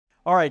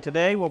All right,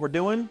 today what we're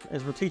doing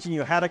is we're teaching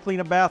you how to clean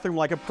a bathroom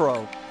like a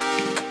pro.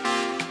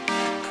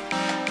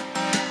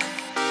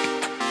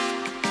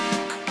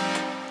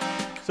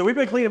 So we've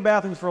been cleaning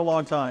bathrooms for a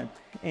long time,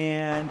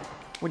 and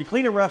when you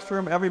clean a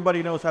restroom,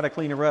 everybody knows how to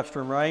clean a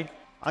restroom, right?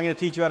 I'm gonna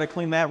teach you how to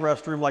clean that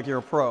restroom like you're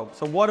a pro.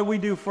 So what do we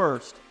do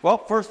first? Well,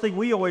 first thing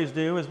we always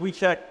do is we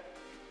check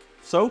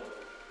soap,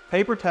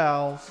 paper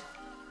towels,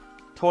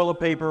 toilet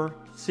paper,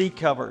 seat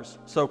covers.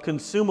 So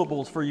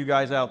consumables for you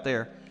guys out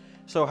there.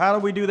 So how do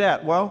we do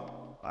that? Well,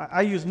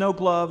 I use no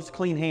gloves,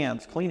 clean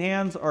hands. Clean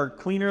hands are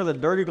cleaner than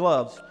dirty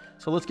gloves.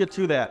 So let's get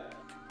to that.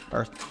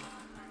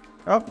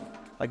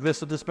 Like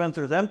this, the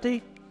dispenser is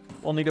empty.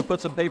 We'll need to put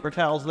some paper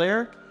towels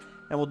there,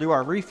 and we'll do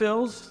our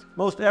refills.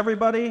 Most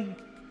everybody,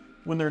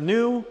 when they're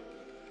new,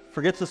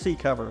 forgets the seat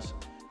covers,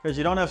 because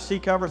you don't have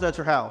seat covers at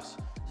your house.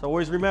 So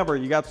always remember,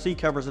 you got seat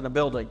covers in the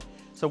building.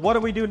 So what do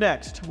we do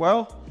next?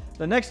 Well,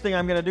 the next thing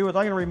I'm gonna do is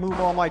I'm gonna remove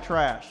all my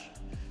trash.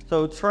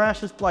 So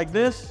trash is like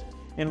this.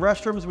 In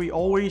restrooms, we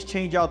always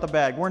change out the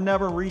bag. We're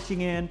never reaching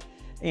in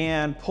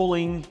and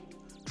pulling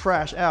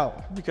trash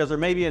out, because there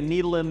may be a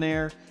needle in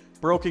there,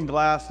 broken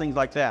glass, things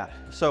like that.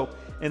 So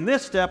in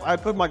this step, I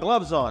put my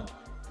gloves on.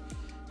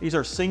 These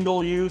are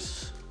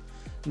single-use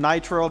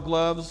nitrile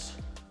gloves.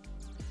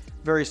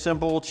 Very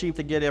simple, cheap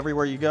to get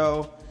everywhere you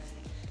go.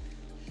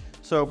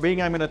 So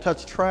being I'm gonna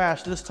touch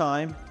trash this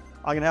time,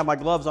 I'm gonna have my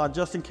gloves on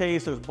just in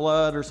case there's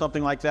blood or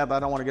something like that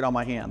I don't wanna get on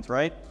my hands,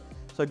 right?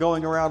 So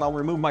going around, I'll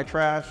remove my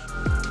trash.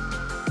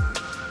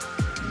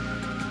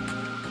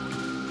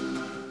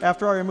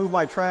 After I remove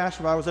my trash,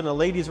 if I was in a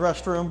ladies'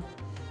 restroom,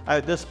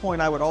 at this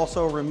point I would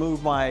also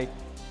remove my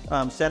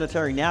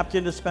sanitary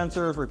napkin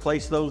dispensers,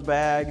 replace those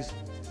bags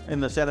in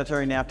the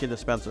sanitary napkin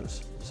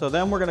dispensers. So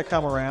then we're gonna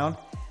come around,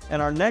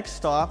 and our next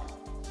stop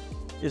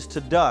is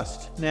to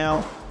dust.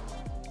 Now,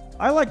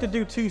 I like to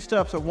do two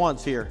steps at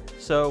once here.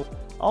 So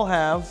I'll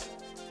have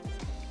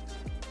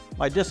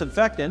my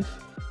disinfectant.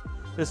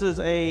 This is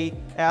a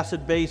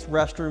acid-based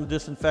restroom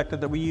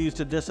disinfectant that we use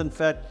to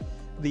disinfect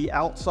the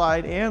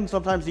outside and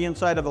sometimes the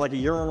inside of like a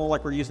urinal,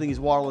 like we're using these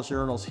waterless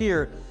urinals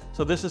here.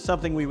 So this is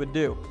something we would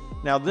do.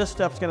 Now this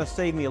step's gonna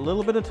save me a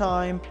little bit of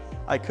time.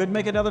 I could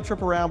make another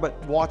trip around, but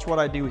watch what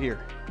I do here.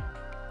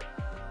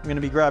 I'm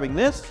gonna be grabbing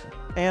this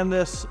and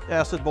this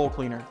acid bowl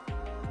cleaner.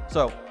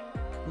 So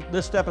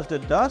this step is to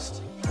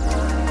dust.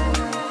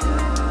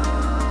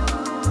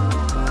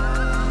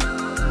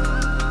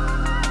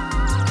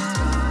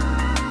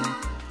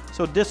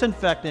 So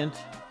disinfectant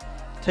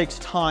takes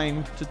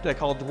time, I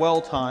call it dwell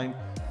time,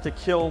 to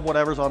kill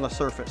whatever's on the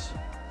surface.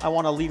 I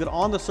want to leave it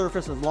on the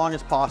surface as long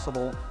as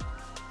possible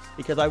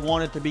because I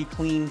want it to be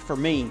clean for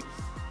me.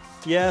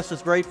 Yes,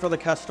 it's great for the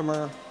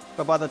customer,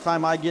 but by the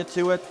time I get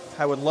to it,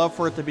 I would love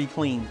for it to be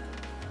clean.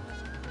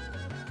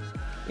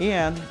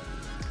 And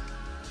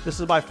this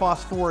is my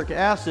phosphoric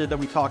acid that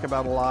we talk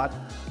about a lot.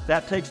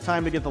 That takes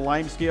time to get the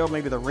lime scale,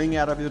 maybe the ring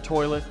out of your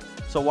toilet.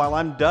 So while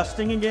I'm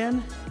dusting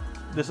again,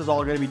 this is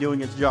all going to be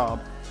doing its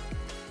job.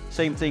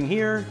 Same thing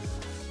here.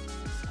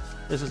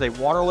 This is a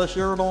waterless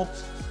urinal.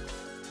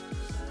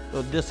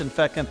 So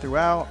disinfectant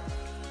throughout.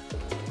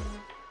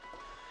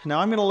 Now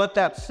I'm going to let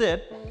that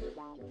sit,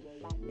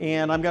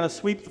 and I'm going to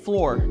sweep the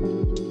floor.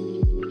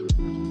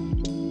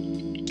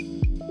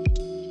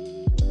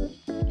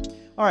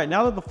 All right,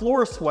 now that the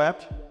floor is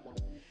swept,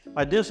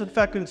 my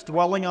disinfectant's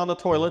dwelling on the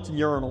toilets and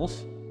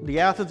urinals. The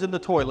acid's in the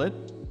toilet.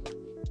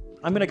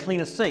 I'm going to clean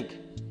a sink.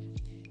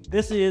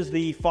 This is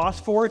the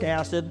phosphoric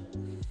acid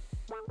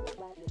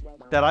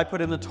that I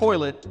put in the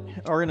toilet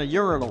or in a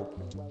urinal.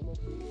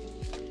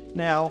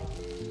 Now,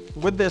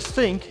 with this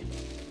sink,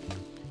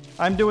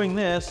 I'm doing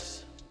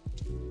this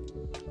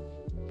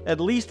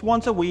at least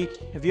once a week.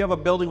 If you have a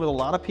building with a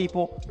lot of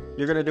people,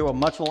 you're gonna do it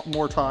much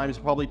more times,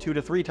 probably 2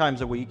 to 3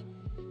 times a week.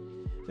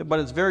 But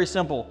it's very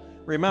simple.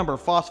 Remember,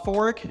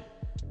 phosphoric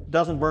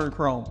doesn't burn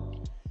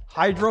chrome.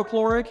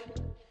 Hydrochloric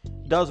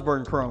does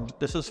burn chrome.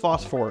 This is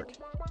phosphoric.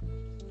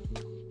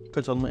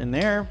 Put some in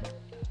there.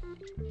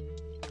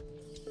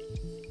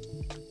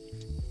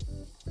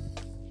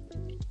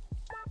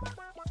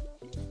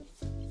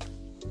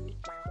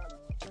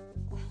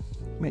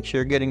 Make sure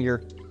you're getting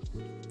your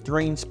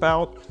drain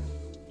spout.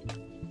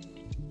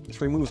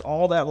 This removes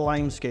all that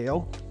lime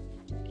scale.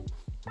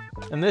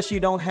 And this, you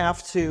don't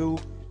have to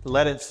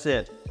let it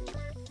sit.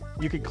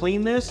 You can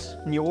clean this,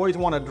 and you always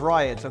want to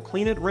dry it. So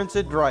clean it, rinse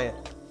it, dry it.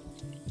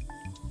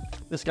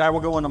 This guy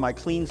will go into my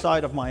clean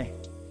side of my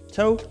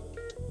tote.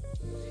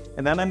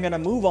 And then I'm going to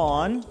move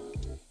on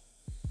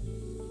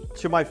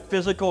to my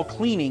physical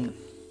cleaning.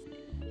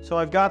 So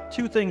I've got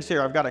two things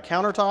here. I've got a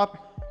countertop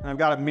and I've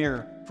got a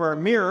mirror. For a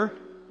mirror,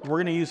 we're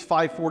going to use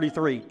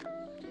 543.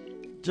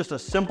 Just a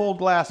simple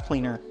glass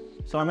cleaner.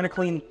 So I'm going to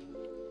clean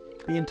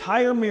the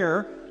entire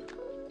mirror.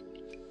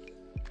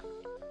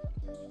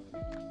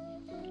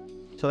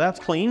 So that's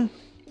clean.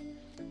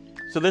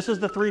 So this is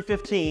the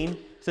 315.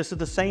 This is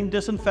the same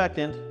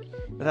disinfectant.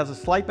 It has a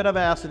slight bit of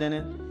acid in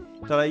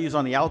it that I use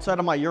on the outside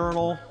of my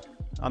urinal,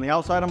 on the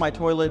outside of my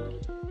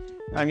toilet.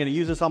 I'm going to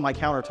use this on my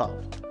countertop.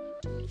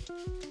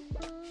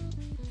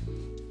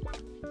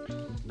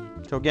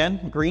 So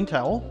again, green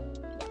towel.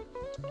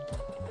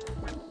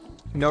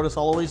 Notice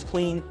I'll always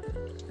clean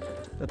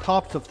the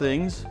tops of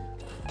things.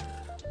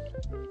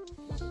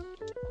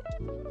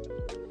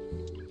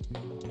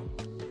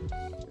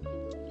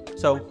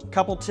 So, a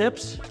couple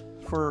tips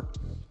for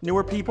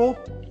newer people.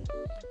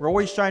 We're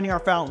always shining our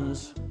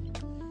fountains,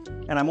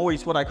 and I'm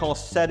always what I call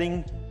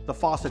setting the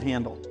faucet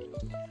handle.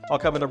 I'll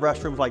come into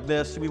restrooms like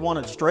this. We want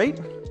it straight,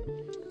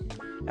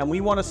 and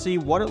we want to see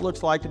what it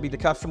looks like to be the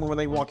customer when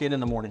they walk in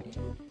the morning.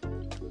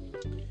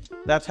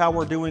 That's how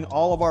we're doing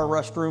all of our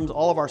restrooms,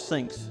 all of our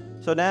sinks.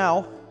 So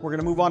now we're going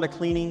to move on to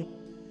cleaning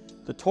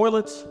the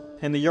toilets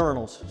and the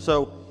urinals.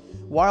 So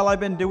while I've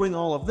been doing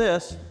all of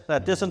this,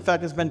 that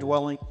disinfectant's been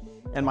dwelling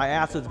and my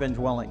acid's been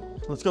dwelling.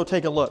 Let's go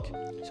take a look.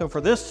 So for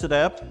this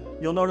step,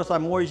 you'll notice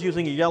I'm always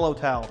using a yellow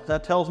towel.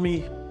 That tells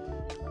me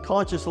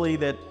consciously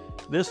that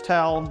this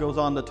towel goes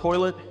on the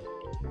toilet,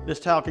 this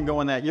towel can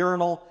go in that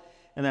urinal,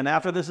 and then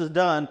after this is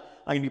done,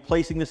 I'm going to be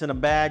placing this in a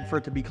bag for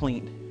it to be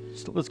cleaned.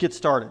 So let's get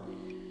started.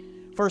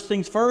 First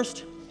things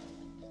first,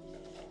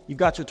 you've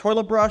got your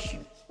toilet brush.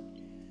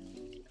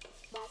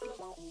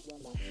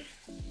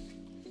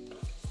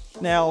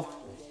 Now,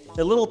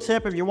 a little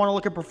tip if you want to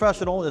look at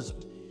professional is,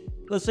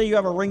 let's say you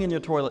have a ring in your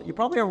toilet. You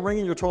probably have a ring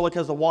in your toilet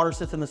because the water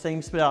sits in the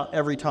same spout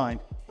every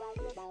time.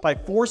 By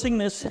forcing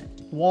this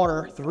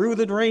water through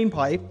the drain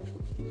pipe,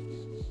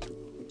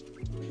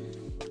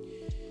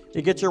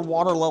 it gets your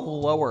water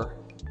level lower.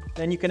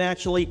 Then you can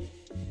actually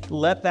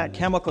let that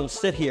chemical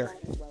sit here.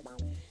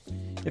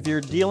 If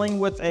you're dealing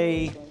with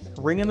a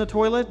ring in the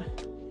toilet,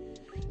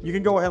 you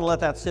can go ahead and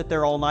let that sit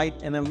there all night,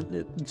 and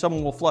then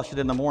someone will flush it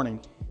in the morning.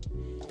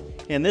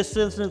 In this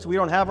instance, we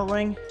don't have a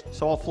ring,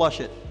 so I'll flush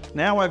it.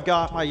 Now I've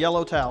got my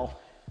yellow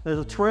towel. There's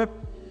a tip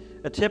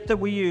that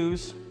we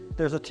use.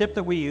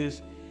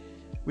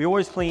 We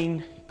always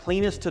clean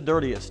cleanest to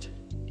dirtiest.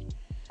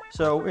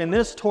 So in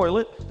this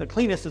toilet, the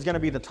cleanest is going to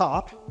be the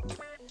top,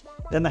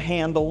 then the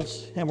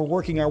handles, and we're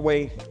working our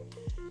way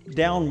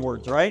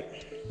downwards,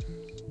 right?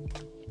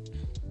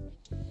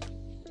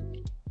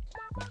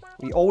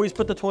 We always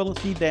put the toilet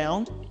seat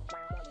down,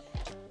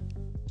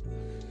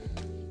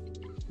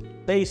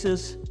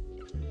 bases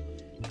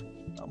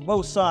on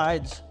both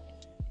sides,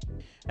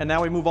 and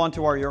now we move on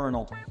to our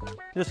urinal.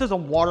 This is a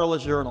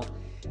waterless urinal.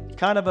 It's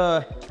kind of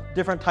a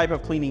different type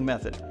of cleaning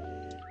method.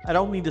 I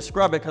don't need to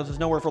scrub it because there's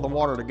nowhere for the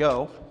water to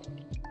go.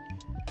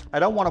 I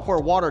don't want to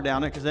pour water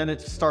down it because then it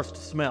starts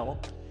to smell.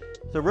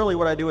 So really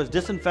what I do is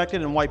disinfect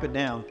it and wipe it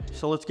down.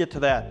 So let's get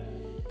to that.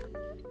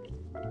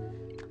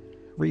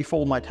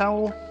 Refold my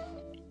towel.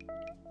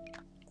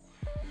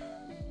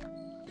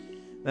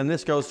 Then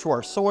this goes to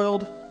our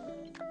soiled.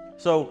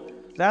 So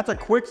that's a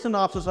quick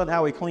synopsis on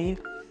how we clean.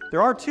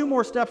 There are two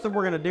more steps that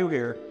we're going to do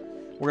here.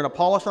 We're going to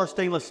polish our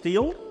stainless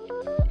steel.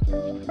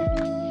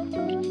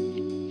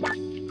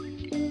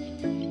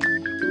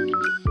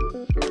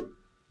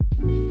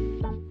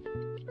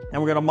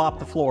 And we're going to mop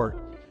the floor.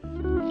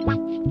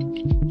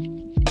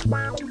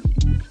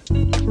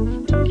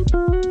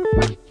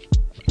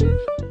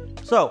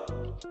 So,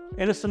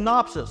 in a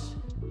synopsis,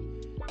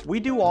 we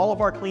do all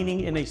of our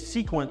cleaning in a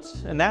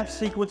sequence, and that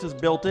sequence is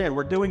built in.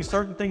 We're doing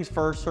certain things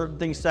first, certain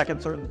things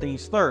second, certain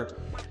things third.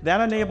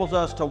 That enables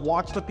us to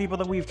watch the people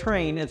that we've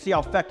trained and see how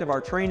effective our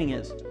training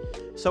is.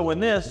 So in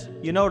this,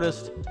 you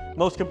noticed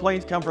most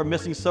complaints come from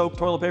missing soap,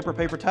 toilet paper,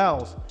 paper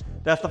towels.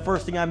 That's the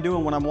first thing I'm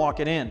doing when I'm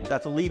walking in.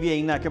 That's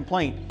alleviating that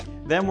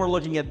complaint. Then we're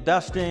looking at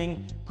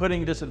dusting,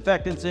 putting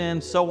disinfectants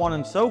in, so on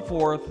and so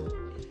forth,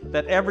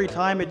 that every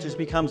time it just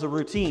becomes a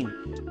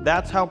routine.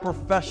 That's how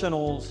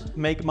professionals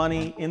make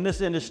money in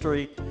this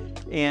industry.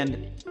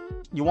 And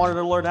you wanted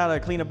to learn how to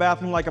clean a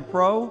bathroom like a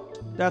pro?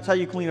 That's how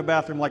you clean a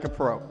bathroom like a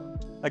pro.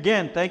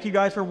 Again, thank you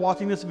guys for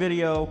watching this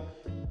video.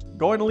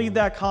 Go ahead and leave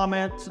that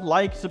comment,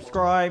 like,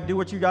 subscribe, do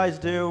what you guys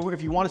do.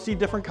 If you want to see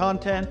different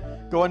content,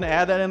 go ahead and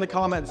add that in the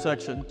comment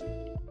section.